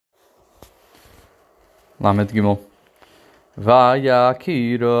Lamed Gimel.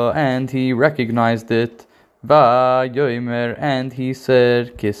 Vayakira, and he recognized it. Vayomer, and he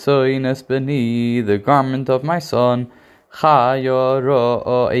said, Kisoines beni, the garment of my son.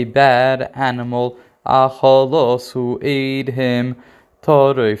 Chayoro, a bad animal. Acholos, who ate him.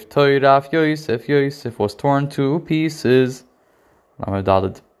 Torif, Toiraf, Yosef. Yosef was torn to pieces. Lamed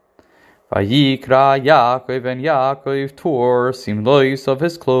Daled. Vayikra Yaakov, and Yaakov tore simlois of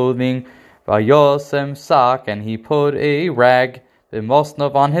his clothing. Vayosem sak, and he put a rag,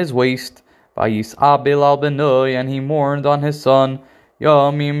 b'mosnov, on his waist. Vayisabel al benoi, and he mourned on his son.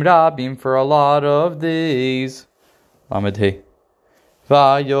 Yomim rabim, for a lot of days. Lamed He.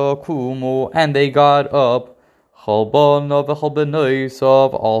 Vayokumu, and they got up. Chalbonov v'chal benois,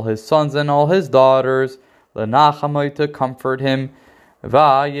 of all his sons and all his daughters. Lenachamai, to comfort him.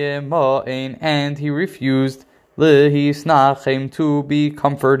 Vayemoin, and he refused. Lehisnachem, to be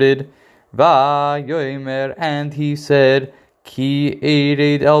comforted. Vayomer, and he said, Ki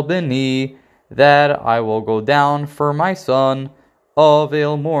ered el beni, that I will go down for my son.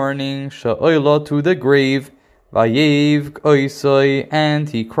 Avel, mourning, sha'oila, to the grave. Vayev oisoi, and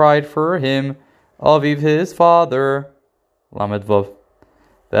he cried for him. Aviv, his father. Lamed Vav.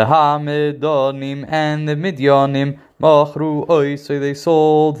 The Hamidonim, and the Midyanim, Machru oisoi, they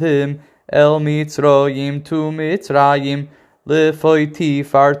sold him. El Mitzrayim, to Mitzrayim.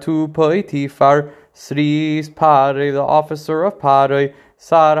 Lefoitifar, to Poitifar. Sris Parei, the officer of Parei.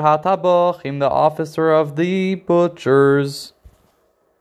 Sar HaTabachim, the officer of the butchers.